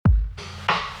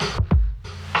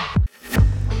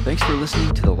Thanks for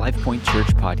listening to the LifePoint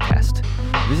Church podcast.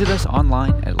 Visit us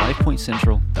online at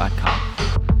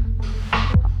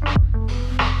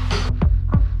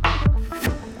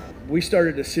lifepointcentral.com. We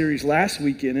started a series last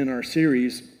weekend. In our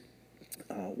series,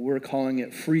 we're calling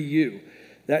it Free You.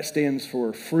 That stands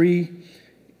for Free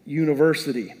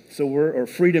University. Or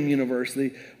Freedom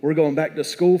University. We're going back to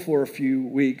school for a few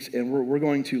weeks, and we're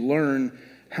going to learn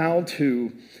how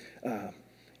to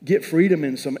get freedom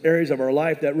in some areas of our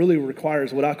life that really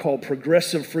requires what I call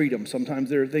progressive freedom. Sometimes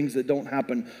there are things that don't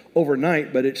happen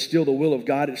overnight, but it's still the will of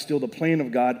God. It's still the plan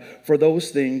of God for those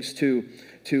things to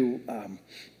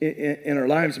in our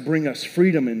lives bring us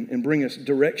freedom and bring us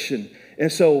direction.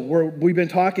 And so we've been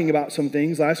talking about some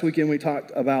things. Last weekend we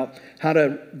talked about how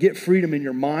to get freedom in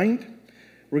your mind.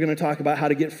 We're going to talk about how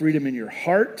to get freedom in your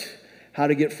heart, how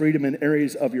to get freedom in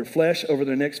areas of your flesh over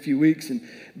the next few weeks. And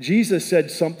Jesus said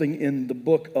something in the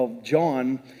book of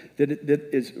John that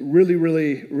is really,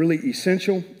 really, really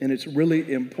essential, and it's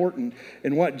really important.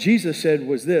 And what Jesus said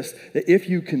was this, that if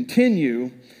you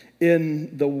continue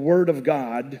in the Word of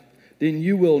God, then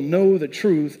you will know the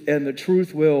truth, and the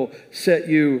truth will set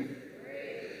you free.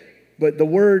 But the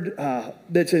word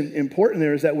that's important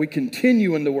there is that we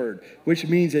continue in the Word, which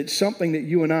means it's something that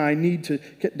you and I need to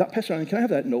get. Pastor Allen, can I have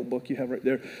that notebook you have right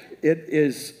there? It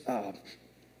is,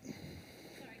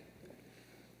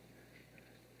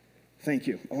 thank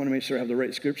you. I want to make sure I have the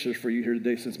right scriptures for you here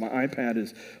today, since my iPad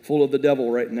is full of the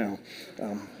devil right now.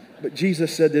 But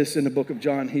Jesus said this in the book of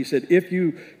John. He said, if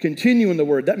you continue in the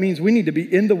Word, that means we need to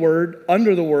be in the Word,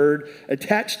 under the Word,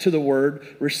 attached to the Word,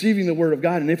 receiving the Word of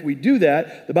God. And if we do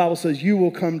that, the Bible says you will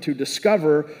come to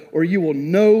discover, or you will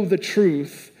know the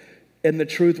truth, and the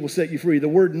truth will set you free. The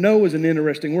word know is an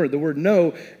interesting word. The word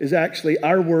know is actually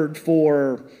our word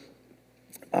for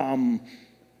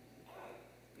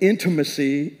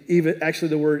intimacy, even actually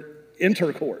the word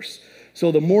intercourse.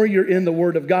 So the more you're in the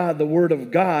Word of God,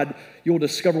 you'll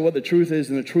discover what the truth is,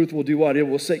 and the truth will do what? It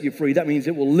will set you free. That means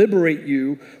it will liberate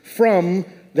you from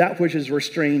that which has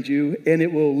restrained you, and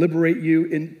it will liberate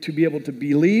you to be able to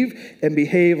believe and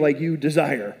behave like you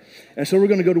desire. And so we're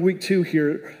going to go to week 2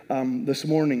 here this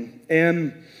morning.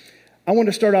 And I want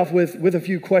to start off with a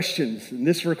few questions, and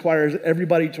this requires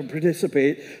everybody to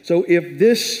participate. So if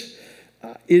this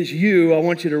is you, I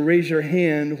want you to raise your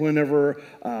hand whenever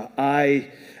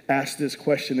I ask this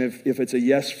question, if it's a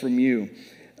yes from you.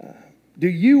 Do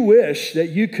you wish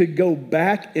that you could go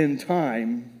back in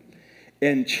time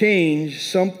and change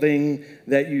something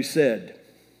that you said?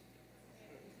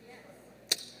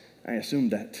 I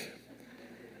assumed that.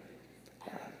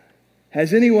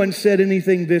 Has anyone said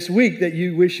anything this week that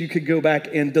you wish you could go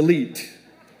back and delete?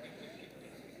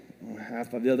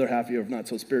 Half of the other half of you are not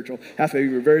so spiritual. Half of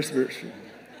you are very spiritual.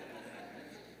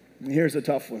 And here's a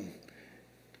tough one.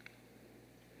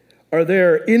 Are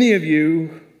there any of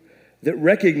you that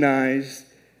recognize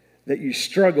that you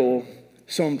struggle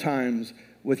sometimes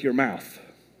with your mouth?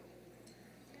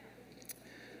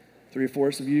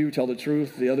 3/4 of you tell the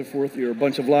truth. The other 1/4, you're a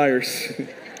bunch of liars.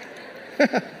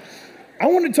 I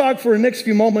want to talk for the next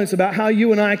few moments about how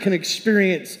you and I can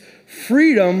experience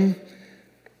freedom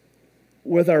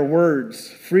with our words,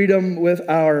 freedom with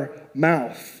our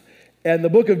mouth. And the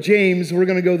book of James, we're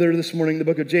going to go there this morning, the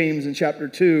book of James in chapter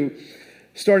 2,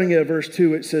 starting at verse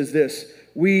 2, it says this,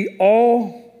 we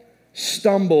all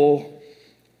stumble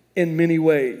in many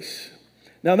ways.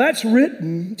 Now that's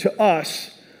written to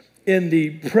us in the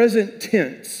present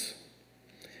tense.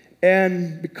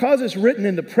 And because it's written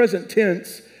in the present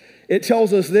tense, it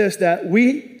tells us this, that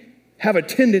we have a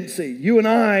tendency, you and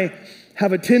I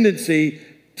have a tendency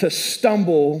to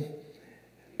stumble.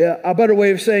 A better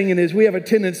way of saying it is we have a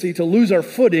tendency to lose our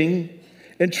footing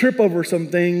and trip over some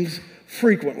things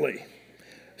frequently.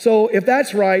 So if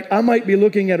that's right, I might be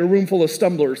looking at a room full of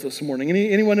stumblers this morning.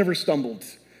 Anyone ever stumbled?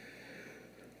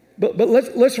 But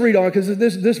let's read on, because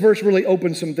this verse really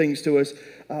opens some things to us.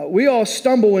 We all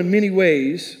stumble in many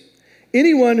ways.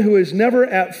 Anyone who is never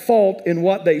at fault in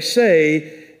what they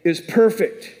say is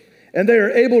perfect, and they are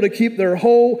able to keep their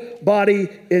whole body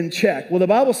in check. Well, the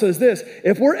Bible says this,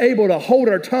 if we're able to hold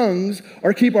our tongues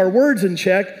or keep our words in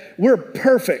check, we're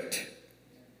perfect.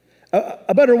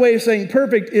 A better way of saying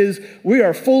perfect is we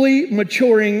are fully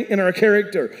maturing in our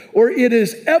character, or it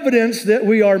is evidence that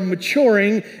we are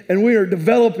maturing and we are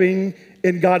developing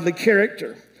in godly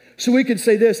character. So we could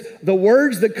say this, the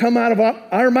words that come out of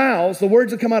our mouths, the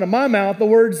words that come out of my mouth, the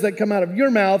words that come out of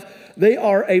your mouth, they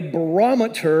are a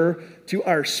barometer to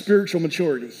our spiritual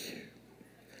maturity.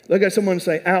 Look at someone and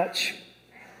say, ouch.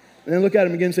 And then look at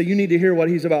him again and say, you need to hear what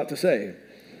he's about to say.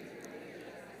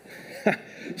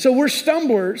 So we're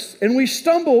stumblers, and we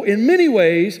stumble in many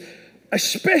ways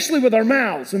especially with our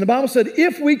mouths. And the Bible said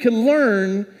if we can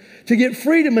learn to get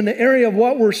freedom in the area of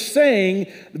what we're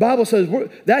saying, the Bible says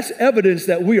that's evidence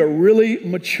that we are really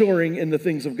maturing in the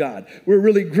things of God. We're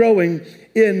really growing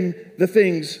in the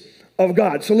things of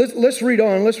God. So let's read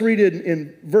on. Let's read it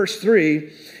in verse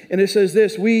 3. And it says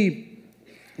this, we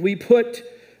put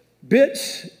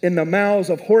bits in the mouths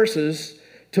of horses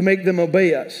to make them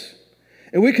obey us.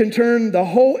 And we can turn the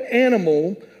whole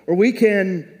animal, or we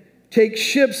can take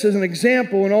ships as an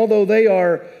example, and although they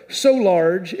are so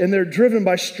large and they're driven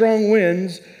by strong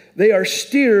winds, they are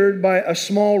steered by a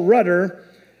small rudder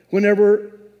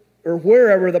whenever or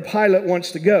wherever the pilot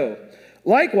wants to go.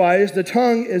 Likewise, the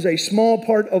tongue is a small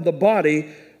part of the body,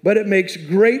 but it makes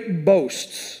great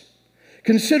boasts.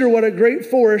 Consider what a great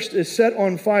forest is set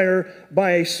on fire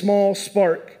by a small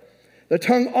spark. The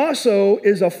tongue also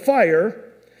is a fire.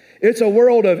 It's a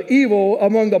world of evil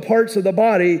among the parts of the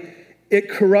body. It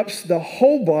corrupts the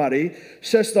whole body,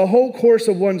 sets the whole course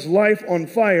of one's life on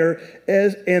fire,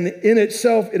 and in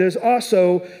itself it is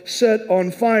also set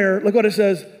on fire. Look what it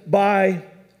says, by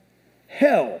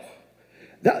hell.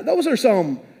 Those are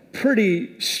some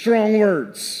pretty strong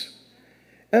words.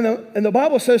 And the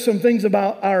Bible says some things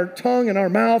about our tongue and our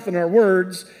mouth and our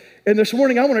words. And this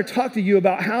morning I want to talk to you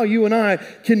about how you and I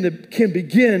can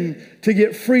begin to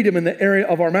get freedom in the area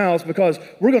of our mouths, because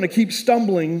we're going to keep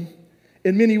stumbling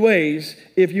in many ways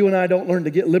if you and I don't learn to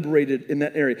get liberated in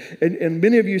that area. And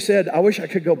many of you said, I wish I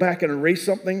could go back and erase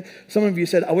something. Some of you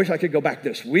said, I wish I could go back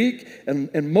this week.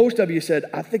 And most of you said,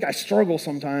 I think I struggle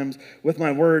sometimes with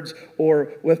my words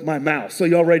or with my mouth. So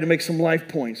y'all ready to make some life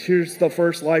points? Here's the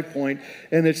first life point,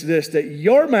 and it's this, that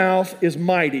your mouth is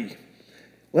mighty.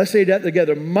 Let's say that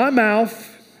together. My mouth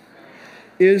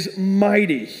is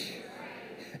mighty.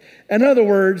 In other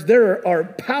words, there are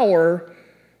power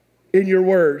in your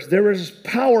words. There is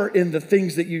power in the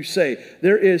things that you say.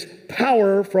 There is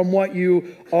power from what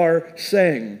you are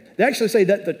saying. They actually say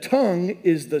that the tongue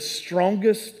is the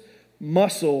strongest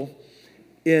muscle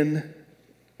in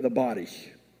the body.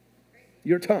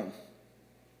 Your tongue.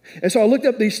 And so I looked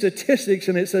up these statistics,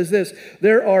 and it says this.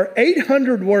 There are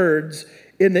 800 words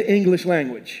in the English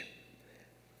language.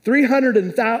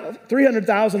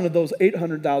 300,000 of those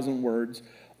 800,000 words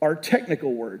are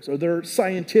technical words, or they're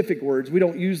scientific words. We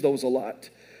don't use those a lot.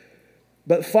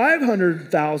 But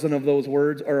 500,000 of those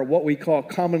words are what we call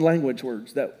common language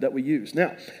words that we use.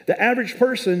 Now, the average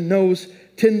person knows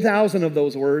 10,000 of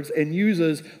those words and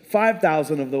uses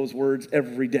 5,000 of those words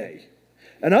every day.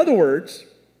 In other words,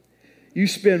 you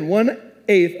spend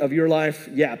 1/8 of your life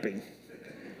yapping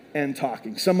and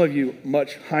talking. Some of you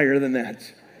much higher than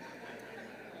that.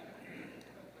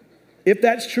 If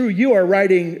that's true, you are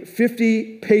writing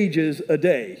 50 pages a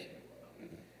day.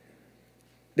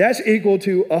 That's equal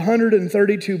to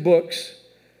 132 books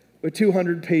with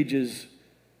 200 pages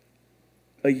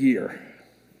a year.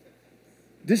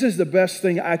 This is the best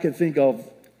thing I could think of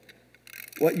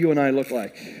what you and I look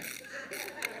like.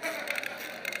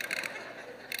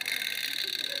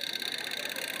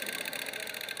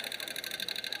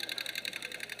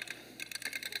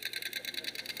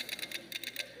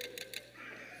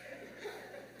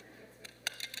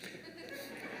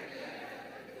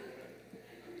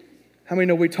 How many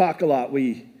know we talk a lot?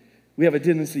 We have a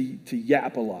tendency to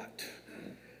yap a lot.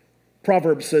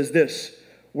 Proverbs says this,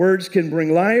 words can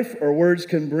bring life or words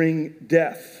can bring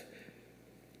death.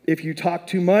 If you talk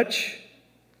too much,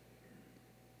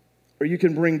 or you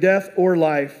can bring death or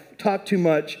life, talk too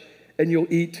much, and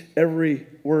you'll eat every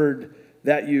word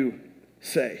that you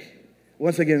say.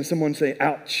 Once again, someone say,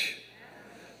 ouch.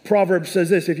 Proverbs says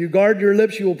this, if you guard your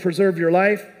lips, you will preserve your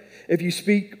life. If you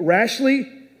speak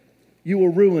rashly, you will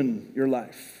ruin your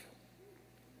life.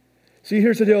 See,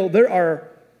 here's the deal.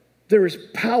 There is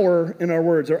power in our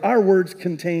words, or our words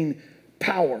contain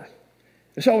power.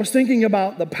 And so I was thinking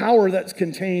about the power that's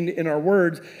contained in our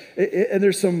words, and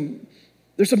there's some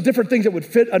different things that would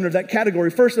fit under that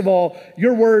category. First of all,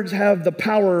 your words have the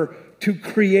power to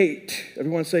create.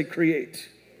 Everyone say create.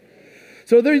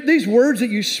 So these words that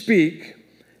you speak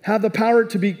have the power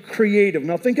to be creative.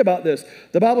 Now think about this.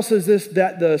 The Bible says this,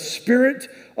 that the Spirit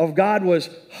of God was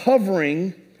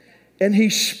hovering and he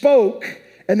spoke,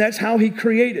 and that's how he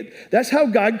created. That's how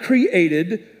God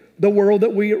created the world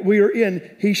that we are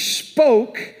in. He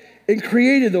spoke and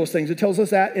created those things. It tells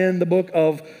us that in the book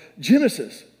of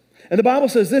Genesis. And the Bible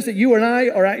says this, that you and I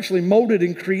are actually molded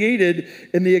and created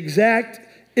in the exact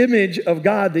image of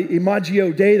God, the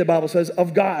Imagio Dei, the Bible says,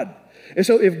 of God. And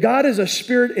so if God is a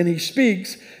spirit and he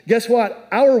speaks, guess what?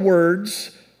 Our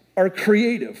words are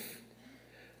creative.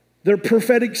 They're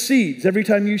prophetic seeds. Every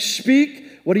time you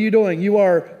speak, what are you doing? You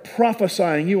are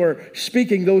prophesying. You are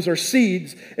speaking. Those are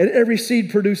seeds. And every seed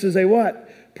produces a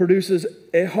what? Produces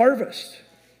a harvest.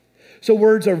 So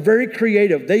words are very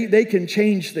creative. They can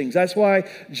change things. That's why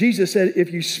Jesus said,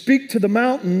 if you speak to the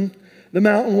mountain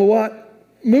will what?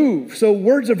 Move. So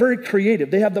words are very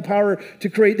creative. They have the power to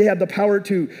create. They have the power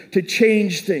to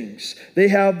change things. They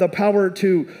have the power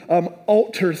to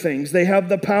alter things. They have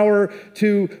the power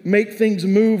to make things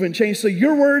move and change. So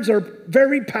your words are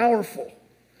very powerful.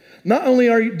 Not only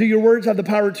do your words have the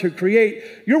power to create,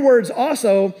 your words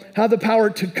also have the power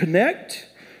to connect,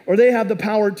 or they have the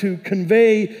power to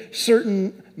convey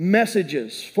certain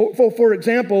messages. For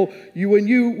example, when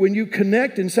you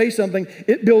connect and say something,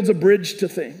 it builds a bridge to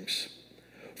things.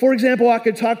 For example, I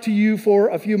could talk to you for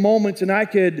a few moments, and I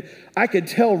could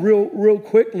tell real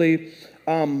quickly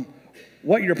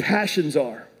what your passions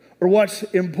are or what's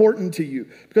important to you.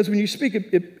 Because when you speak,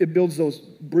 it builds those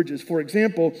bridges. For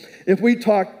example, if we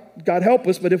talk, God help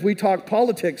us, but if we talk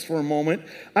politics for a moment,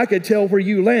 I could tell where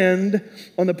you land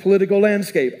on the political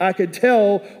landscape. I could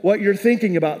tell what you're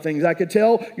thinking about things. I could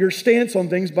tell your stance on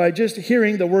things by just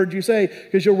hearing the word you say,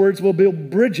 because your words will build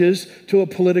bridges to a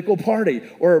political party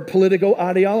or a political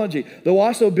ideology. They'll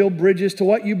also build bridges to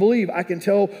what you believe. I can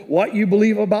tell what you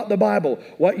believe about the Bible,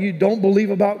 what you don't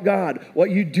believe about God, what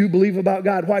you do believe about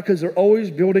God. Why? Because they're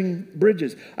always building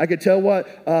bridges. I could tell what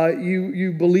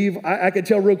you believe. I could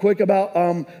tell real quick about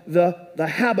the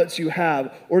habits you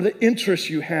have, or the interests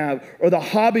you have, or the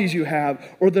hobbies you have,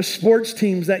 or the sports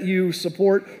teams that you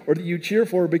support or that you cheer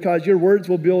for, because your words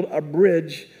will build a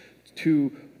bridge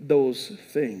to those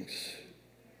things.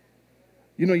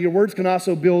 You know, your words can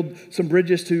also build some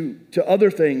bridges to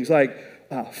other things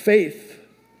like faith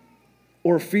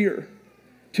or fear,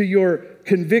 to your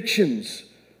convictions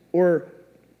or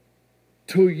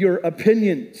to your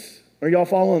opinions. Are y'all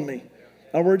following me?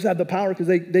 Our words have the power because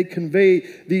they convey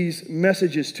these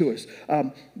messages to us.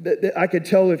 I could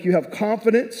tell if you have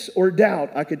confidence or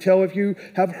doubt. I could tell if you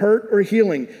have hurt or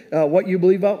healing, what you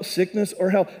believe about sickness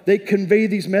or health. They convey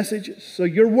these messages. So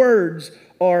your words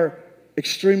are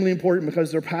extremely important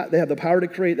because they have the power to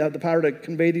create, they have the power to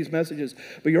convey these messages.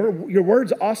 But your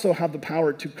words also have the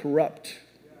power to corrupt.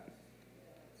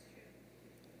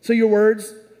 So your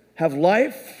words have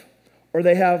life or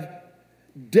they have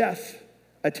death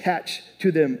attached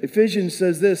to them. Ephesians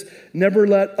says this: never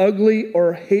let ugly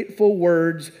or hateful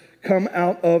words come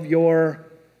out of your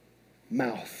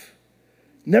mouth.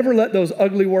 Never let those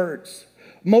ugly words.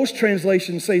 Most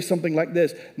translations say something like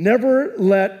this: never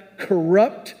let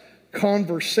corrupt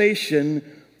conversation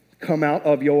come out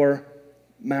of your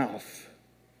mouth.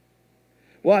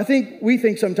 Well, we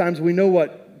think sometimes we know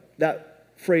what that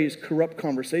phrase corrupt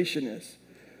conversation is.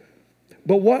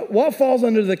 But what falls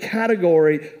under the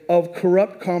category of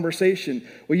corrupt conversation?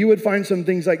 Well, you would find some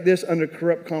things like this under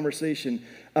corrupt conversation.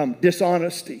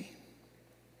 Dishonesty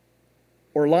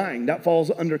or lying, that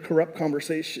falls under corrupt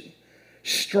conversation.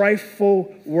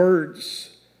 Strifeful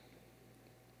words.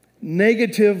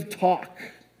 Negative talk.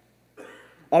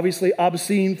 Obviously,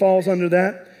 obscene falls under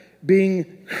that.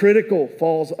 Being critical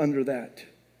falls under that.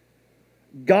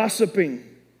 Gossiping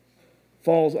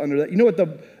falls under that. You know what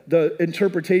the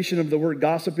interpretation of the word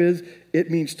gossip is? It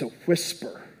means to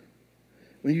whisper.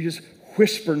 When you just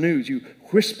whisper news, you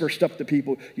whisper stuff to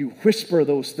people, you whisper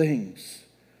those things.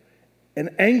 And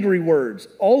angry words,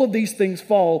 all of these things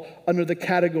fall under the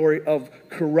category of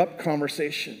corrupt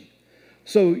conversation.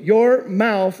 So your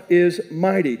mouth is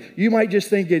mighty. You might just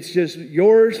think it's just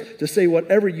yours to say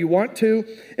whatever you want to.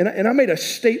 And I made a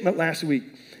statement last week.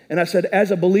 And I said,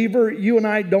 as a believer, you and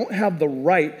I don't have the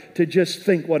right to just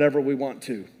think whatever we want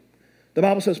to. The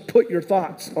Bible says, put your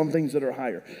thoughts on things that are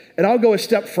higher. And I'll go a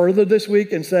step further this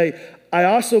week and say, I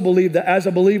also believe that as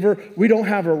a believer, we don't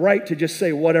have a right to just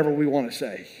say whatever we want to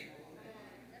say.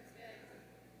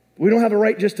 We don't have a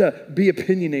right just to be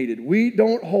opinionated. We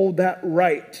don't hold that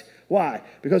right. Why?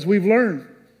 Because we've learned.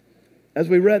 As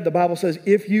we read, the Bible says,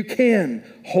 if you can,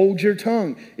 hold your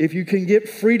tongue. If you can get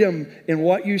freedom in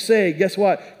what you say, guess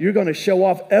what? You're going to show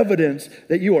off evidence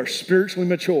that you are spiritually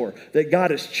mature, that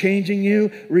God is changing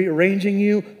you, rearranging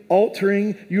you,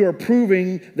 altering. You are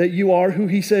proving that you are who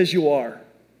He says you are.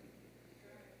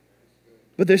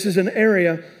 But this is an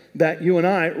area that you and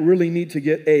I really need to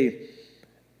get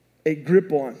a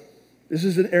grip on. This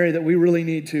is an area that we really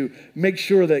need to make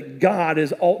sure that God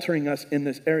is altering us in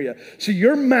this area. So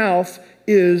your mouth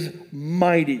is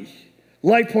mighty.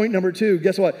 Life point number 2,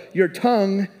 guess what? Your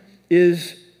tongue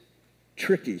is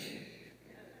tricky.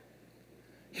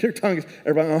 Your tongue is,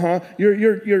 everybody,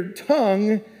 Your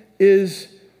tongue is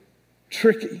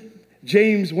tricky.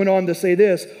 James went on to say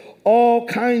this: all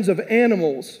kinds of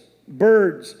animals,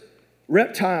 birds,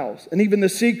 reptiles, and even the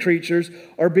sea creatures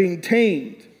are being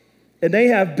tamed. And they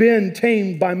have been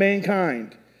tamed by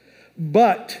mankind.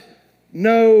 But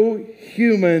no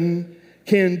human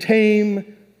can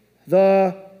tame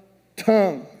the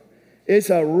tongue. It's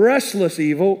a restless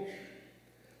evil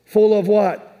full of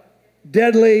what?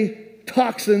 Deadly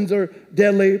toxins or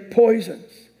deadly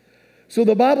poisons. So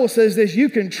the Bible says this, you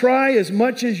can try as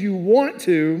much as you want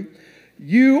to,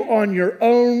 you on your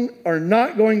own are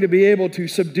not going to be able to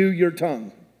subdue your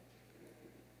tongue.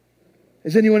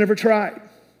 Has anyone ever tried?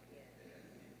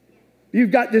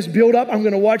 You've got this build up, I'm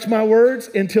going to watch my words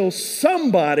until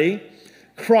somebody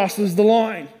crosses the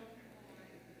line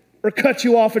or cuts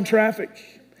you off in traffic.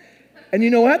 And you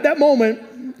know, at that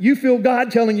moment, you feel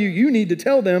God telling you, you need to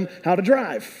tell them how to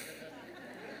drive.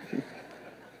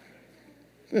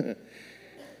 Man,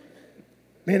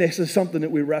 this is something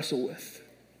that we wrestle with.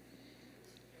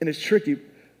 And it's tricky.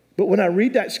 But when I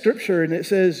read that scripture and it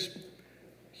says,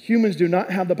 humans do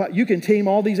not have the power, you can tame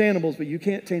all these animals, but you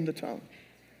can't tame the tongue.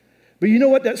 But you know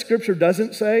what that scripture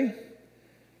doesn't say?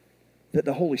 That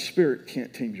the Holy Spirit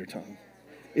can't tame your tongue.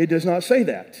 It does not say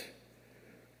that.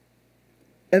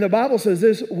 And the Bible says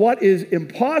this, what is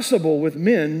impossible with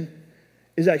men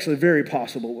is actually very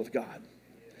possible with God.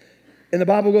 And the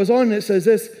Bible goes on and it says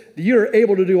this, you're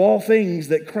able to do all things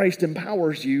that Christ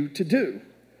empowers you to do.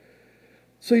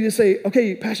 So you just say,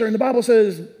 okay, Pastor, and the Bible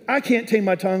says, I can't tame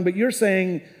my tongue, but you're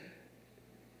saying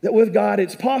that with God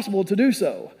it's possible to do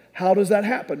so. How does that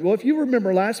happen? Well, if you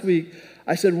remember last week,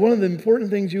 I said one of the important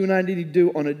things you and I need to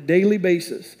do on a daily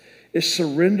basis is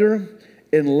surrender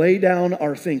and lay down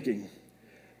our thinking.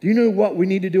 Do you know what we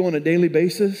need to do on a daily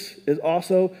basis is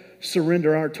also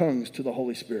surrender our tongues to the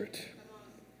Holy Spirit.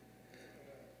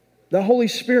 The Holy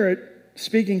Spirit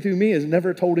speaking through me has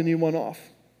never told anyone off.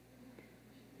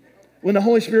 When the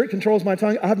Holy Spirit controls my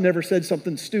tongue, I've never said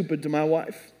something stupid to my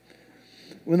wife.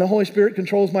 When the Holy Spirit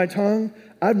controls my tongue,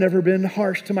 I've never been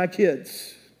harsh to my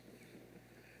kids.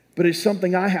 But it's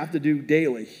something I have to do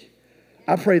daily.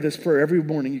 I pray this prayer every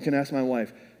morning. You can ask my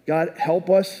wife, God, help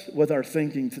us with our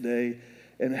thinking today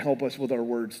and help us with our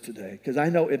words today. Because I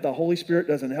know if the Holy Spirit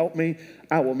doesn't help me,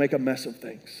 I will make a mess of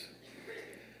things.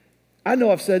 I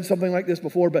know I've said something like this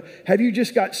before, but have you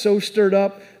just got so stirred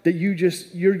up that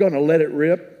you're going to let it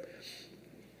rip?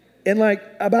 And like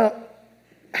about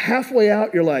halfway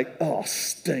out, you're like, oh,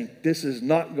 stink. This is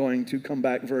not going to come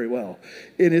back very well.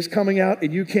 It is coming out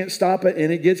and you can't stop it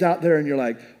and it gets out there and you're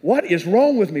like, what is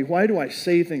wrong with me? Why do I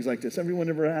say things like this? Everyone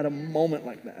ever had a moment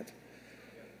like that?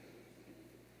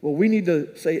 Well, we need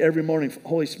to say every morning,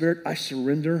 Holy Spirit, I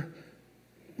surrender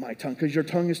my tongue because your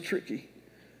tongue is tricky.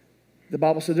 The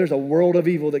Bible says there's a world of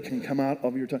evil that can come out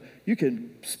of your tongue. You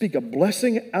can speak a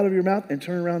blessing out of your mouth and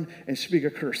turn around and speak a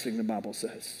cursing, the Bible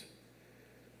says.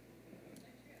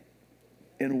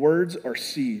 And words are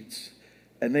seeds,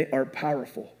 and they are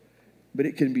powerful, but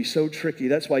it can be so tricky.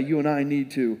 That's why you and I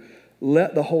need to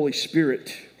let the Holy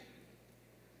Spirit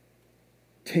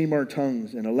tame our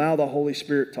tongues and allow the Holy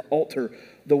Spirit to alter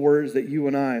the words that you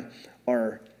and I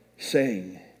are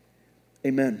saying.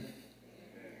 Amen.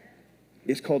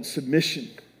 It's called submission.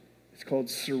 It's called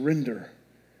surrender.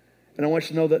 And I want you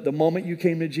to know that the moment you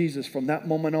came to Jesus, from that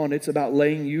moment on, it's about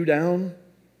laying you down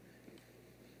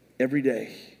every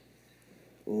day.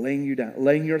 Laying you down,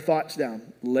 laying your thoughts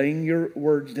down, laying your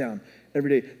words down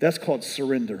every day. That's called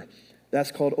surrender.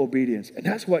 That's called obedience. And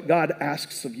that's what God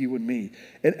asks of you and me.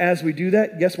 And as we do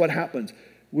that, guess what happens?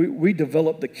 We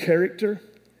develop the character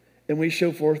and we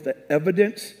show forth the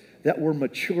evidence that we're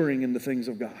maturing in the things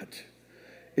of God.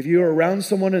 If you're around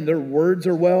someone and their words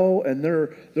are well and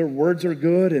their words are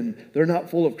good and they're not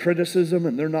full of criticism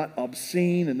and they're not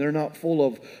obscene and they're not full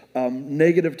of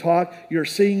negative talk, you're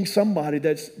seeing somebody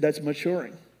that's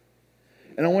maturing.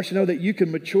 And I want you to know that you can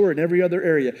mature in every other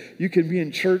area. You can be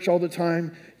in church all the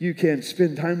time. You can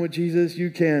spend time with Jesus.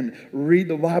 You can read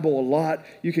the Bible a lot.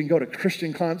 You can go to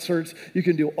Christian concerts. You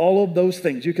can do all of those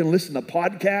things. You can listen to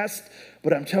podcasts.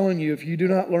 But I'm telling you, if you do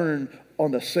not learn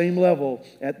on the same level,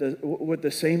 with the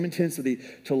same intensity,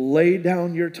 to lay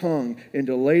down your tongue and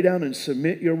to lay down and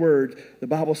submit your words, the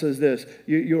Bible says this,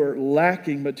 you're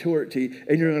lacking maturity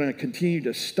and you're going to continue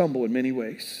to stumble in many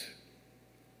ways.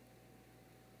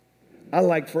 I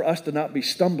like for us to not be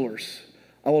stumblers.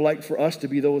 I would like for us to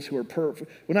be those who are perfect.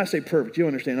 When I say perfect, you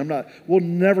understand, we're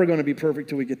never going to be perfect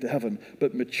till we get to heaven,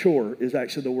 but mature is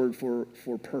actually the word for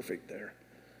perfect there.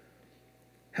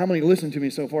 How many listen to me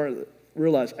so far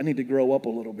realize I need to grow up a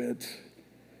little bit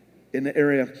in the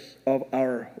area of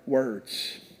our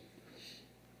words?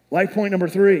 Life point number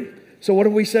 3. So what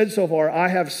have we said so far? I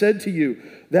have said to you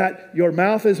that your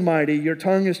mouth is mighty, your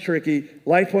tongue is tricky.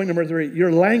 Life point number 3,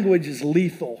 your language is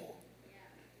lethal.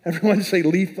 Everyone say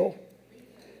lethal.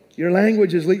 Your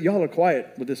language is lethal. Y'all are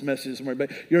quiet with this message this morning,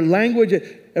 but your language,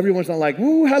 everyone's not like,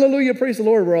 woo, hallelujah, praise the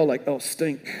Lord. We're all like, oh,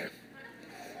 stink.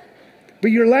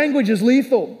 But your language is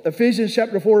lethal. Ephesians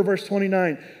chapter 4, verse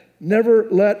 29. Never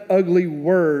let ugly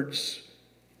words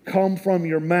come from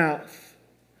your mouth.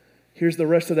 Here's the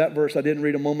rest of that verse I didn't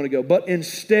read a moment ago. But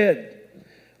instead,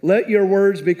 let your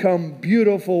words become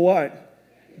beautiful what?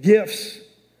 Gifts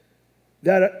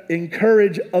that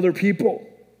encourage other people.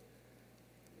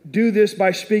 Do this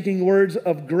by speaking words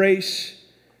of grace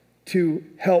to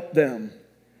help them.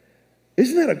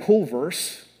 Isn't that a cool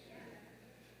verse?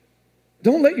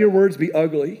 Don't let your words be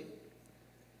ugly.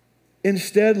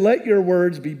 Instead, let your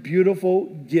words be beautiful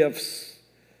gifts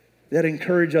that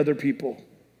encourage other people.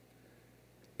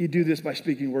 You do this by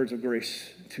speaking words of grace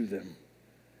to them.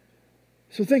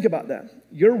 So think about that.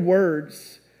 Your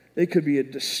words, they could be a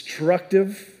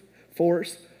destructive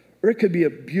force, or it could be a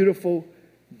beautiful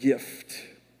gift.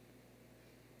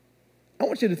 I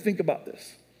want you to think about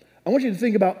this. I want you to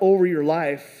think about over your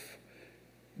life,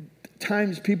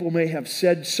 times people may have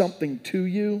said something to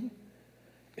you,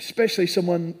 especially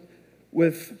someone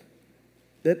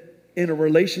that in a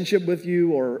relationship with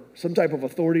you or some type of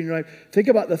authority in your life. Think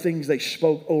about the things they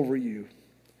spoke over you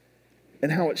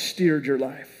and how it steered your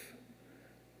life.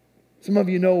 Some of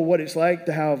you know what it's like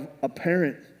to have a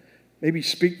parent maybe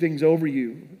speak things over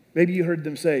you. Maybe you heard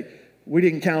them say, we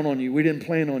didn't count on you. We didn't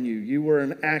plan on you. You were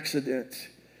an accident.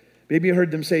 Maybe you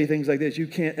heard them say things like this. You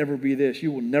can't ever be this.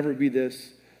 You will never be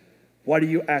this. Why do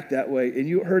you act that way? And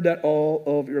you heard that all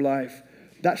of your life.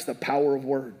 That's the power of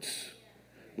words.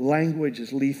 Language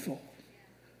is lethal.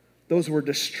 Those were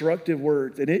destructive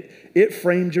words. And it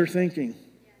framed your thinking.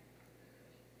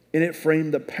 And it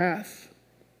framed the path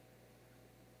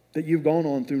that you've gone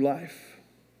on through life.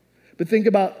 But think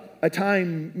about a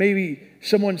time maybe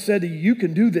someone said to you, you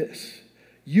can do this.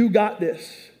 You got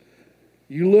this.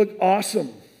 You look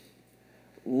awesome.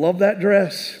 Love that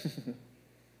dress.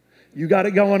 You got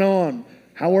it going on.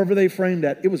 However they framed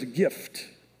that, it was a gift.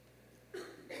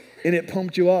 And it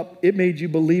pumped you up. It made you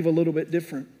believe a little bit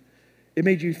different. It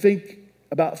made you think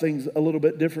about things a little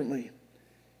bit differently.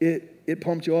 It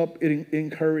pumped you up. It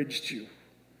encouraged you.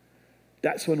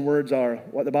 That's when words are,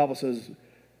 what the Bible says,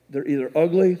 they're either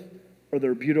ugly or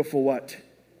they're beautiful what?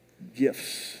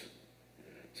 Gifts.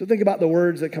 So think about the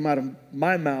words that come out of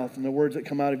my mouth and the words that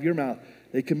come out of your mouth.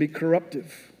 They can be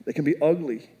corruptive. They can be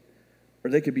ugly. Or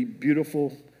they could be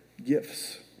beautiful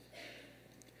gifts.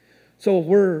 So if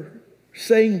we're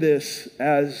saying this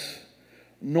as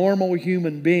normal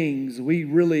human beings, we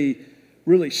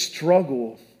really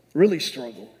struggle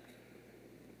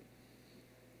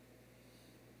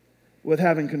with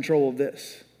having control of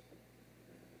this.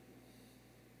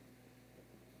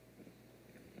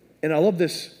 And I love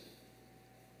this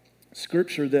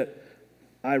scripture that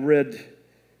I read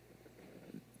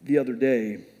the other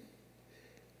day.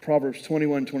 Proverbs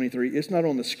 21:23. It's not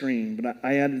on the screen, but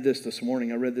I added this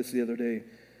morning. I read this the other day.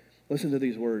 Listen to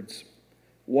these words.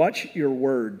 Watch your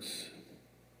words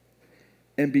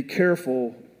and be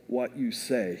careful what you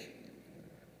say.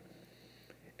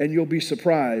 And you'll be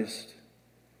surprised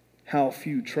how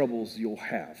few troubles you'll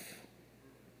have.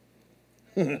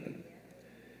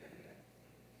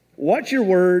 Watch your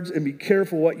words and be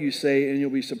careful what you say, and you'll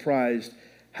be surprised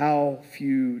how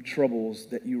few troubles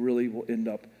that you really will end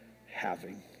up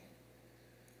having.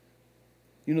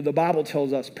 You know, the Bible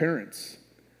tells us parents,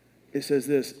 it says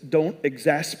this, don't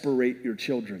exasperate your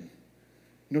children.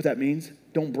 You know what that means?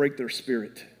 Don't break their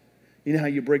spirit. You know how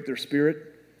you break their spirit?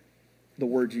 The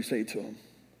words you say to them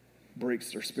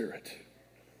breaks their spirit.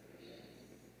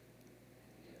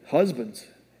 Husbands,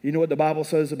 you know what the Bible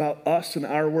says about us and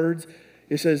our words?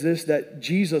 It says this, that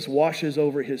Jesus washes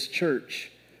over his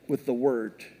church with the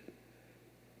word.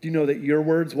 Do you know that your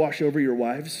words wash over your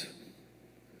wives?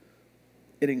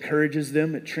 It encourages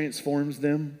them. It transforms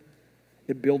them.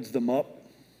 It builds them up.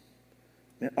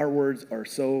 Man, our words are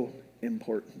so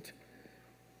important.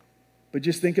 But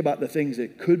just think about the things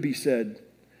that could be said.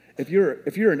 If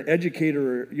you're an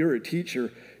educator or you're a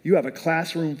teacher, you have a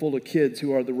classroom full of kids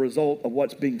who are the result of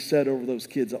what's being said over those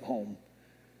kids at home.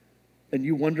 And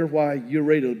you wonder why you're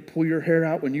ready to pull your hair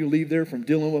out when you leave there from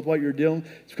dealing with what you're dealing.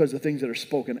 It's because of things that are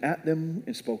spoken at them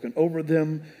and spoken over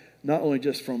them, not only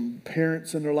just from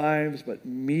parents in their lives, but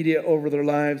media over their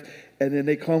lives. And then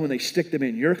they come and they stick them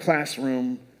in your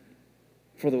classroom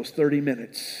for those 30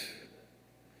 minutes.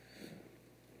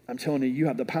 I'm telling you, you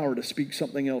have the power to speak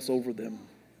something else over them.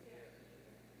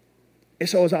 And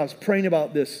so as I was praying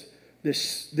about this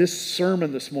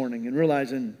sermon this morning and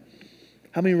realizing,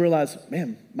 how many realize,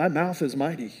 man, my mouth is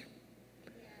mighty,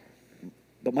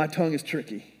 but my tongue is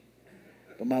tricky.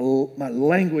 but my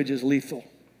language is lethal.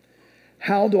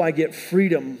 How do I get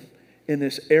freedom in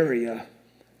this area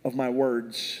of my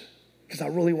words? Because I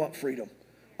really want freedom.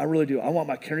 I really do. I want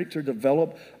my character to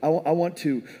develop. I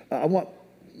want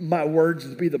my words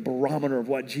to be the barometer of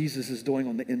what Jesus is doing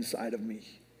on the inside of me.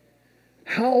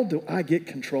 How do I get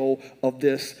control of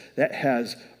this that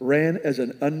has ran as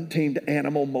an untamed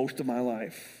animal most of my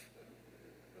life?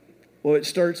 Well, it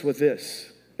starts with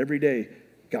this. Every day,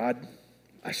 God,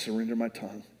 I surrender my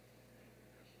tongue.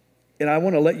 And I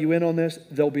want to let you in on this.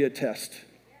 There'll be a test.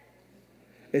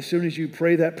 As soon as you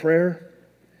pray that prayer,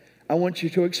 I want you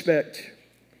to expect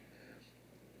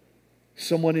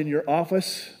someone in your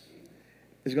office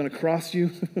is going to cross you.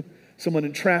 Someone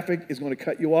in traffic is going to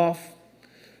cut you off.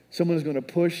 Someone is going to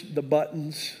push the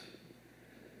buttons.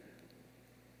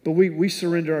 But we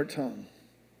surrender our tongue.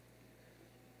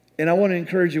 And I want to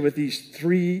encourage you with these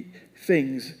three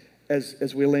things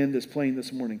as we land this plane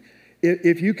this morning.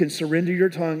 If you can surrender your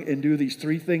tongue and do these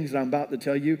three things that I'm about to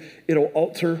tell you, it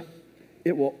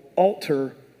will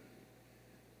alter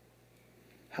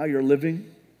how you're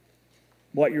living,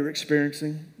 what you're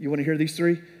experiencing. You want to hear these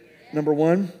three? Number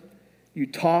one, you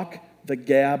talk the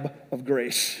gab of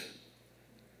grace.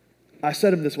 I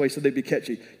said them this way so they'd be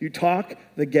catchy. You talk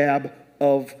the gab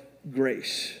of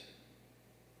grace.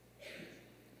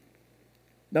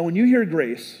 Now, when you hear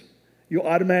grace, you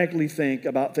automatically think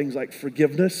about things like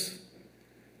forgiveness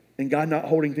and God not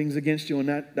holding things against you,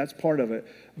 and that's part of it.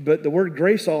 But the word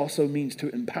grace also means to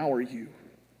empower you.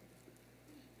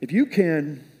 If you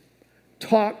can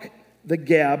talk the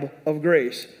gab of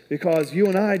grace, because you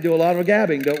and I do a lot of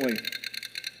gabbing, don't we?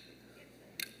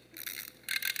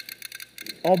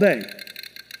 All day.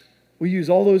 We use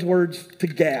all those words to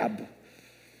gab.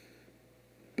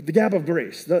 But the gab of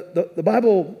grace. The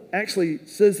Bible actually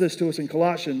says this to us in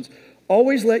Colossians.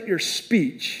 Always let your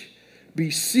speech be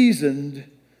seasoned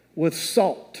with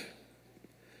salt.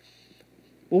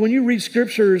 Well, when you read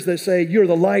scriptures that say you're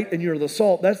the light and you're the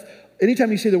salt, that's anytime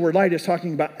you see the word light, it's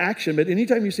talking about action. But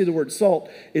anytime you see the word salt,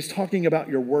 it's talking about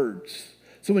your words.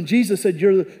 So when Jesus said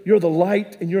you're the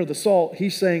light and you're the salt,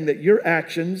 he's saying that your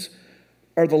actions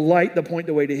are the light that point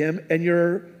the way to him, and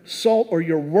your salt or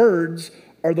your words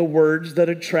are the words that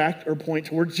attract or point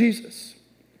towards Jesus.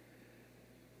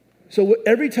 So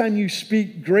every time you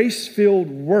speak grace-filled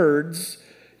words,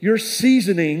 you're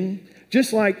seasoning,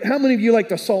 just like, how many of you like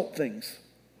to salt things?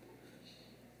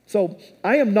 So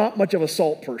I am not much of a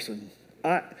salt person.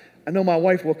 I know my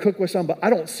wife will cook with some, but I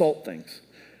don't salt things.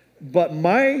 But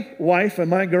my wife and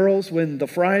my girls, when the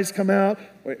fries come out,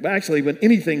 actually when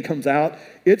anything comes out,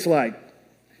 it's like,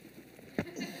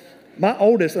 my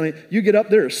oldest, you get up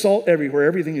there, there's salt everywhere.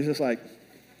 Everything is just like,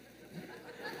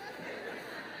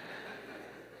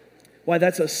 why,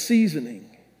 that's a seasoning.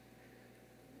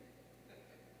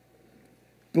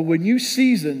 But when you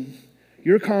season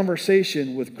your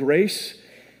conversation with grace,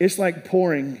 it's like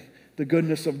pouring the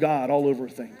goodness of God all over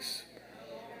things.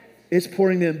 It's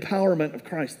pouring the empowerment of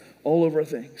Christ all over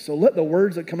things. So let the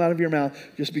words that come out of your mouth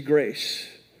just be grace.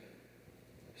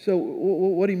 So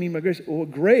what do you mean by grace? Well,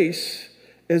 grace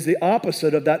is the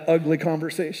opposite of that ugly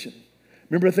conversation.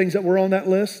 Remember the things that were on that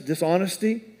list?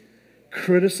 Dishonesty,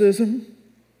 criticism,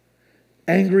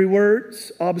 angry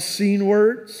words, obscene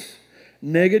words,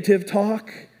 negative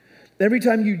talk. Every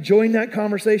time you join that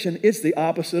conversation, it's the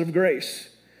opposite of grace.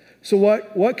 So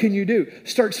what can you do?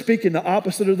 Start speaking the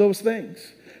opposite of those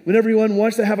things. When everyone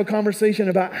wants to have a conversation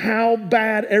about how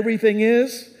bad everything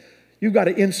is, you've got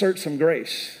to insert some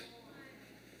grace.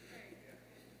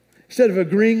 Instead of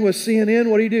agreeing with CNN,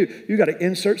 what do? You got to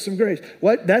insert some grace.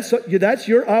 That's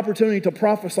your opportunity to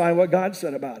prophesy what God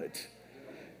said about it.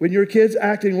 When your kid's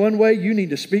acting one way, you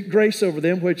need to speak grace over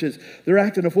them, which is they're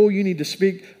acting a fool, you need to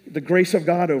speak the grace of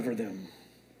God over them.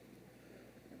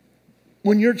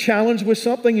 When you're challenged with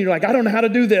something, you're like, I don't know how to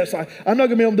do this. I'm not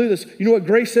going to be able to do this. You know what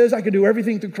grace says? I can do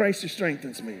everything through Christ who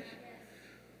strengthens me.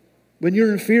 When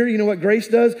you're in fear, you know what grace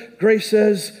does? Grace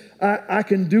says, I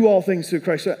can do all things through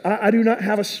Christ. I do not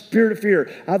have a spirit of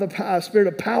fear. I have a spirit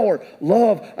of power,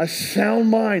 love, a sound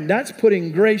mind. That's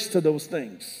putting grace to those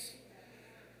things.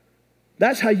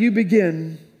 That's how you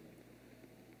begin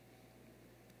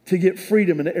to get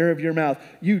freedom in the area of your mouth.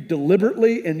 You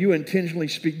deliberately and you intentionally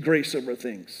speak grace over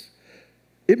things.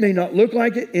 It may not look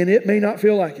like it, and it may not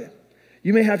feel like it.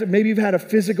 You may have to, maybe you've had a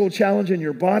physical challenge in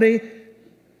your body.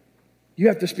 You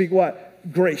have to speak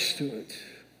what? Grace to it.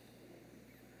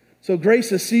 So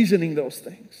grace is seasoning those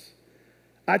things.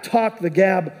 I talk the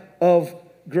gab of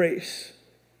grace.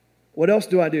 What else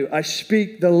do? I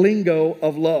speak the lingo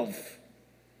of love.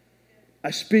 I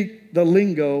speak the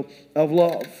lingo of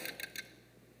love.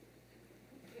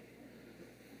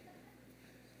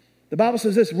 The Bible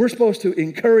says this, we're supposed to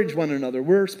encourage one another.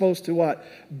 We're supposed to what?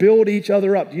 Build each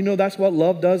other up. Do you know that's what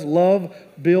love does? Love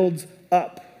builds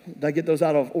up. Did I get those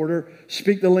out of order?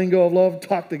 Speak the lingo of love,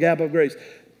 talk the gap of grace.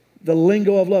 The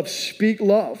lingo of love, speak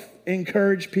love,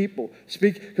 encourage people.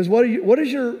 Speak, because what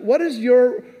does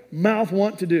your mouth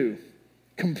want to do?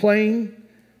 Complain?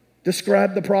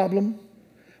 Describe the problem?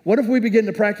 What if we begin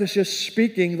to practice just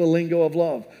speaking the lingo of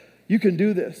love? You can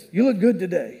do this. You look good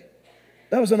today.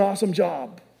 That was an awesome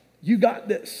job. You got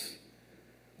this.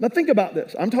 Now think about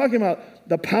this. I'm talking about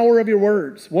the power of your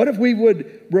words. What if we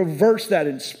would reverse that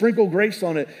and sprinkle grace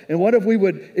on it? And what if we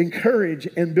would encourage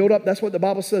and build up? That's what the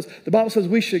Bible says. The Bible says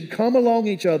we should come along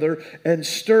each other and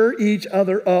stir each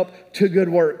other up to good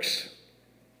works.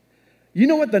 You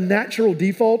know what the natural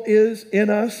default is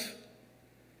in us?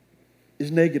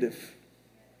 Is negative.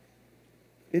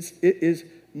 It is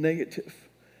negative.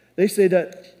 They say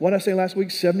that, what did I say last week?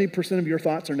 70% of your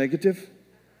thoughts are negative.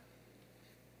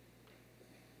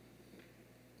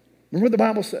 Remember what the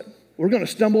Bible said. We're going to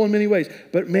stumble in many ways.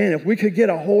 But man, if we could get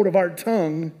a hold of our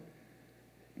tongue,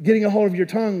 getting a hold of your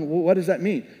tongue, well, what does that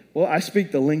mean? Well, I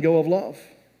speak the lingo of love.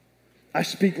 I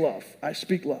speak love. I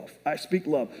speak love. I speak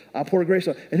love. I pour grace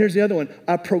on. And here's the other one.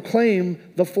 I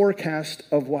proclaim the forecast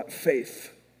of what?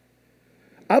 Faith.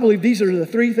 I believe these are the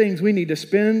three things we need to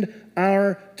spend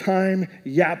our time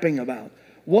yapping about.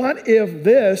 What if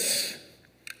this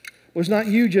was not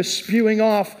you just spewing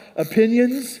off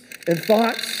opinions and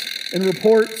thoughts and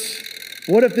reports?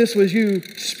 What if this was you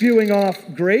spewing off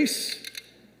grace,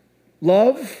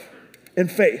 love, and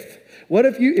faith? What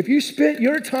if you spent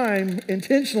your time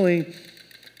intentionally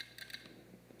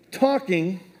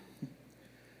talking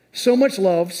so much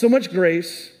love, so much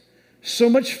grace, so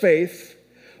much faith?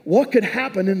 What could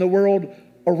happen in the world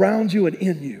around you and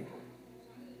in you?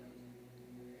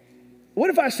 What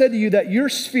if I said to you that your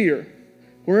sphere,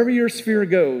 wherever your sphere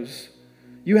goes,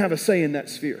 you have a say in that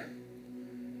sphere?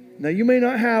 Now, you may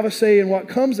not have a say in what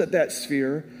comes at that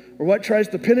sphere or what tries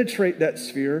to penetrate that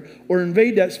sphere or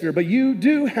invade that sphere, but you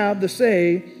do have the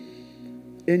say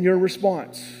in your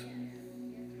response.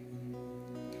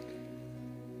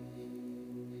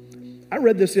 I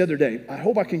read this the other day. I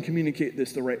hope I can communicate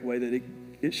this the right way, that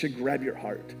it should grab your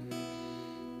heart.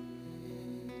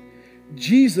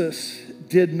 Jesus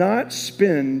did not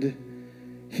spend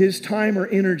his time or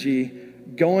energy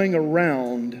going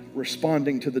around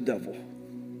responding to the devil.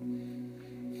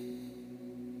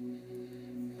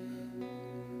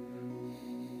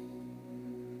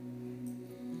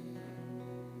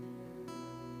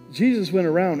 Jesus went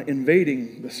around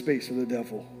invading the space of the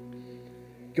devil.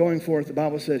 Going forth, the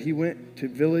Bible said he went to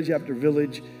village after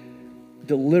village,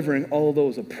 delivering all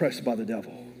those oppressed by the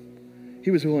devil. He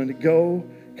was willing to go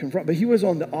confront, but he was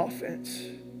on the offense,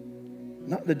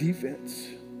 not the defense.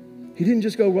 He didn't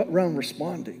just go around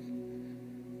responding.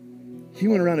 He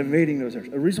went around invading those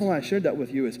areas. The reason why I shared that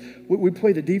with you is we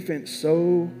play the defense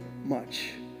so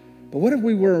much. But what if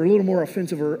we were a little more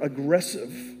offensive or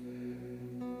aggressive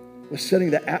with setting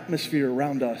the atmosphere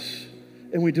around us,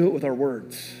 and we do it with our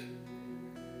words?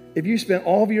 If you spent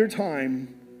all of your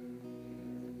time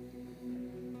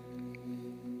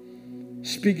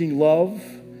speaking love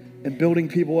and building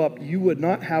people up, you would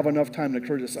not have enough time to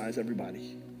criticize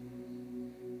everybody.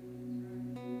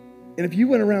 And if you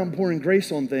went around pouring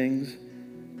grace on things,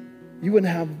 you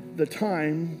wouldn't have the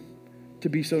time to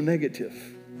be so negative.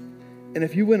 And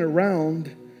if you went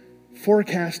around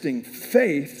forecasting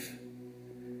faith,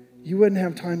 you wouldn't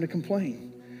have time to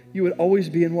complain. You would always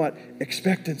be in what?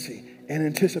 Expectancy and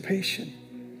anticipation.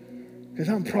 Because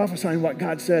I'm prophesying what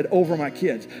God said over my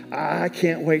kids. I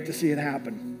can't wait to see it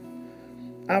happen.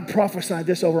 I've prophesied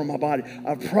this over my body.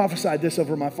 I've prophesied this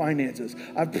over my finances.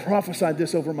 I've prophesied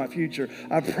this over my future.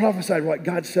 I've prophesied what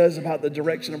God says about the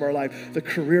direction of our life, the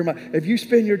career. If you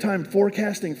spend your time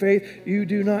forecasting faith, you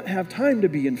do not have time to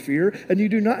be in fear, and you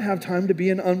do not have time to be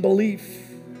in unbelief.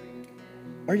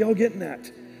 Are y'all getting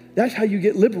that? That's how you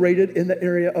get liberated in the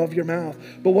area of your mouth.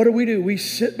 But what do? We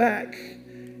sit back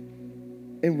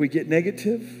and we get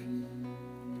negative.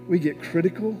 We get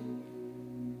critical.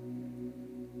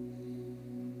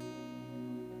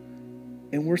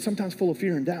 And we're sometimes full of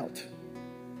fear and doubt.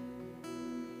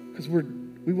 Because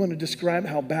we want to describe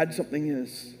how bad something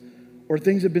is. Or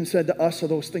things have been said to us, so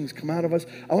those things come out of us.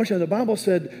 I want you to know the Bible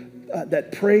said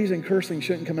that praise and cursing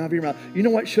shouldn't come out of your mouth. You know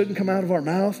what shouldn't come out of our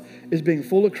mouth? Is being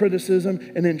full of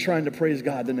criticism and then trying to praise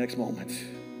God the next moment.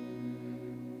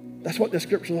 That's what the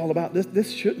scripture is all about.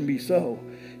 This shouldn't be so.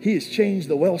 He has changed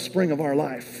the wellspring of our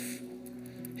life.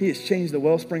 He has changed the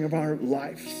wellspring of our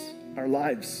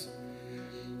lives.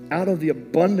 Out of the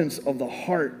abundance of the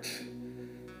heart,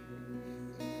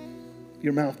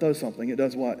 your mouth does something. It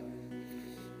does what?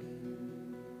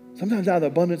 Sometimes out of the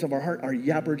abundance of our heart, our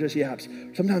yapper just yaps.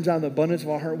 Sometimes out of the abundance of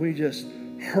our heart, we just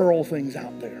hurl things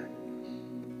out there.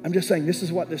 I'm just saying this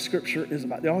is what this scripture is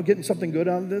about. Y'all getting something good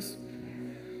out of this?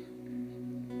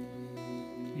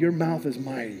 Your mouth is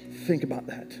mighty. Think about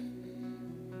that.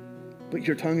 But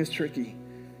your tongue is tricky.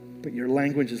 But your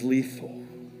language is lethal.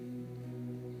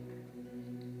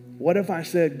 What if I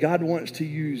said God wants to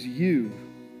use you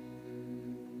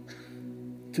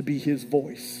to be his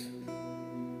voice?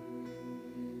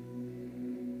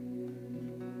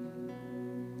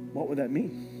 What would that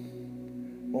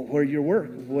mean? Well, where you work,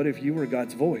 what if you were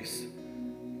God's voice?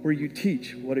 Where you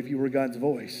teach, what if you were God's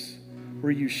voice?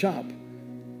 Where you shop,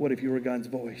 what if you were God's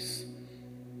voice?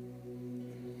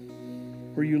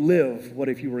 Where you live, what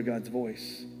if you were God's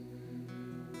voice?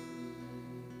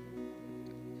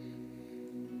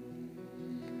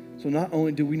 So not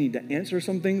only do we need to answer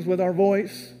some things with our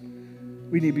voice,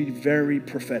 we need to be very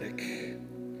prophetic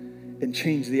and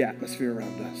change the atmosphere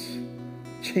around us.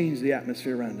 Change the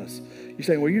atmosphere around us. You're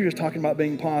saying, well, you're just talking about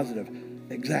being positive.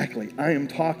 Exactly. I am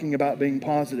talking about being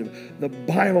positive. The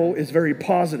Bible is very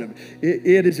positive.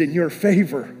 It is in your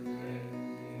favor.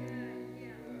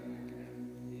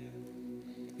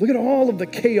 Look at all of the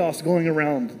chaos going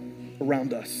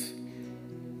around us.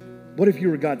 What if you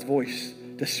were God's voice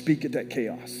to speak at that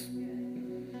chaos?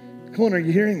 Come on, are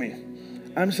you hearing me?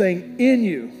 I'm saying in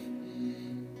you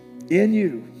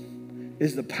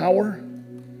is the power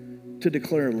to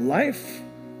declare life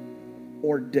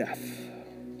or death.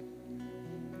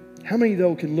 How many,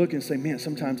 though, can look and say, man,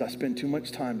 sometimes I spend too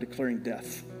much time declaring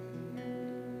death.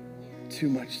 Too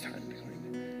much time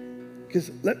declaring death.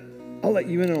 Because I'll let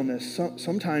you in on this.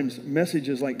 Sometimes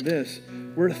messages like this,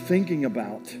 we're thinking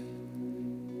about,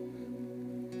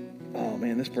 oh,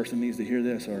 man, this person needs to hear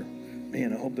this, or,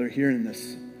 man, I hope they're hearing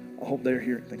this. I hope they're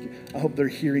hearing, thank you. I hope they're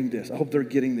hearing this. I hope they're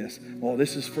getting this. Oh,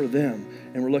 this is for them.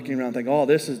 And we're looking around thinking, oh,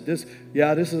 this is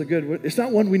a good, it's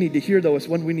not one we need to hear, though. It's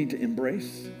one we need to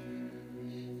embrace.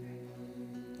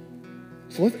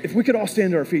 So if we could all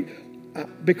stand to our feet.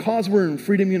 Because we're in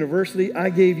Freedom University, I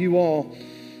gave you all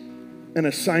an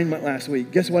assignment last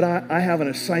week. Guess what? I have an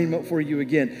assignment for you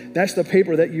again. That's the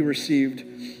paper that you received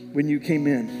when you came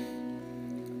in.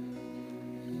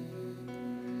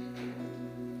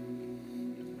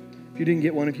 If you didn't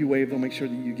get one, if you wave, they'll make sure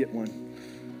that you get one.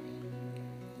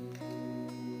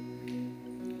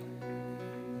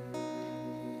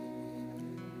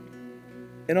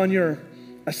 And on your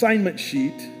assignment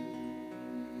sheet,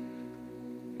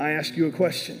 I ask you a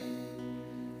question.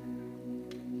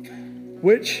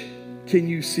 Which can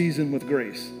you season with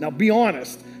grace? Now be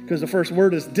honest, because the first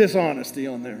word is dishonesty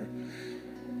on there.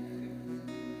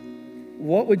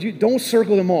 What would you, don't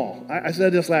circle them all. I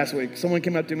said this last week. Someone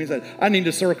came up to me and said, I need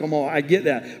to circle them all. I get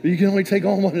that. But you can only take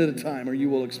on one at a time or you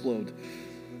will explode.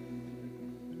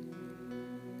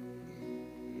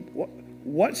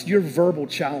 What's your verbal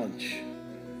challenge?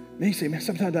 Maybe you say, man,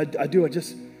 sometimes I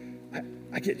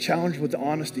get challenged with the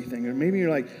honesty thing. Or maybe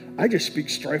you're like, I just speak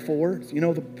strifeful words. You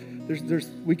know,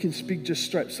 we can speak just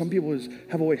strife. Some people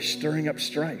have a way of stirring up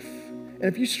strife. And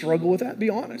if you struggle with that,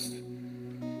 be honest.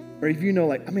 Or if you know,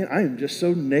 like, I mean, I am just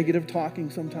so negative talking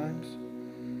sometimes.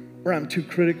 Or I'm too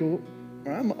critical.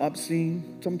 Or I'm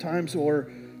obscene sometimes.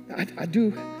 Or I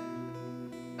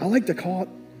like to call it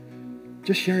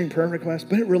just sharing prayer requests,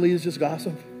 but it really is just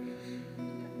gossip.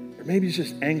 Or maybe it's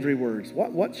just angry words.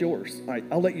 What's yours? All right,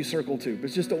 I'll let you circle too, but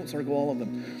just don't circle all of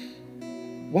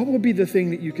them. What would be the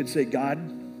thing that you could say, God,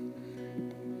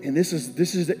 and this is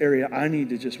the area I need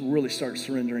to just really start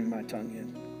surrendering my tongue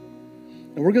in.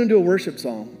 And we're going to do a worship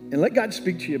song, and let God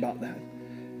speak to you about that.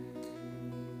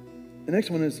 The next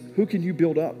one is, who can you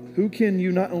build up? Who can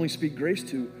you not only speak grace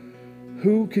to,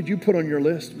 who could you put on your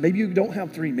list? Maybe you don't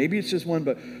have three, maybe it's just one,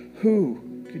 but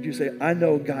who could you say, I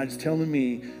know God's telling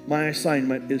me my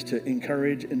assignment is to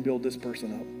encourage and build this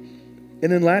person up. And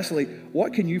then lastly,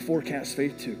 what can you forecast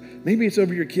faith to? Maybe it's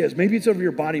over your kids. Maybe it's over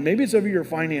your body. Maybe it's over your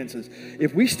finances.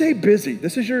 If we stay busy,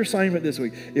 this is your assignment this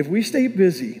week. If we stay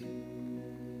busy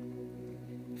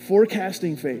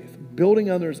forecasting faith, building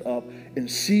others up, and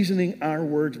seasoning our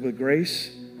words with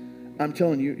grace, I'm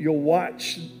telling you, you'll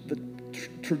watch the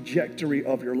trajectory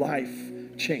of your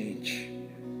life change.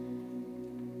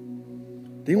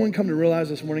 Did anyone come to realize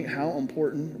this morning how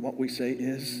important what we say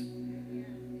is?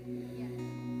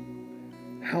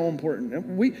 How important.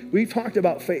 And we've talked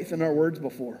about faith in our words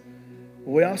before.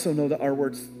 But we also know that our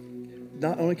words,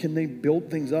 not only can they build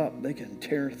things up, they can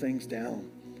tear things down.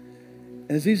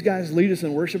 And as these guys lead us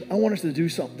in worship, I want us to do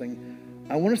something.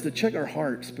 I want us to check our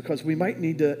hearts because we might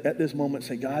need to, at this moment,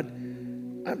 say, God,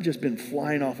 I've just been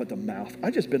flying off at the mouth.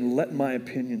 I've just been letting my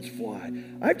opinions fly.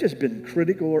 I've just been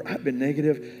critical or I've been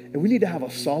negative. And we need to have a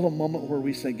solemn moment where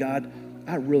we say, God,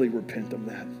 I really repent of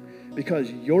that.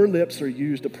 Because your lips are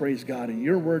used to praise God and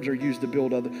your words are used to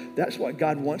build others. That's what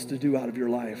God wants to do out of your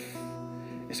life.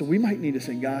 And so we might need to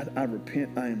say, God, I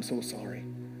repent. I am so sorry.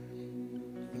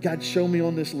 God, show me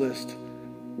on this list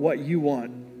what you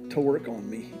want to work on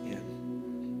me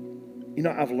in. You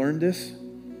know, I've learned this.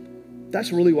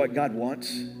 That's really what God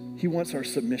wants. He wants our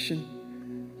submission.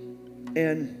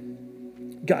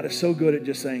 And God is so good at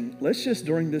just saying, let's just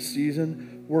during this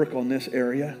season work on this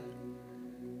area.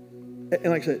 And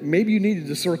like I said, maybe you needed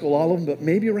to circle all of them, but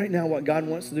maybe right now what God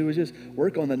wants to do is just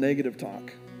work on the negative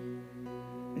talk.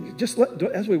 And just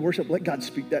as we worship, let God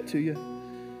speak that to you.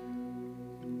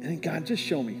 And then God, just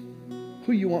show me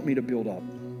who you want me to build up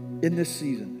in this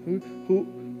season.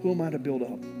 Who am I to build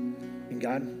up? And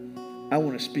God, I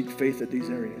want to speak faith at these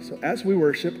areas. So as we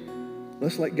worship,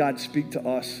 let's let God speak to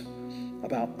us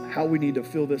about how we need to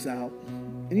fill this out.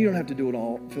 And you don't have to do it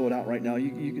all, fill it out right now.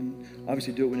 You can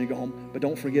obviously do it when you go home, but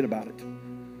don't forget about it.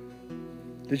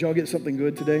 Did y'all get something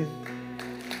good today?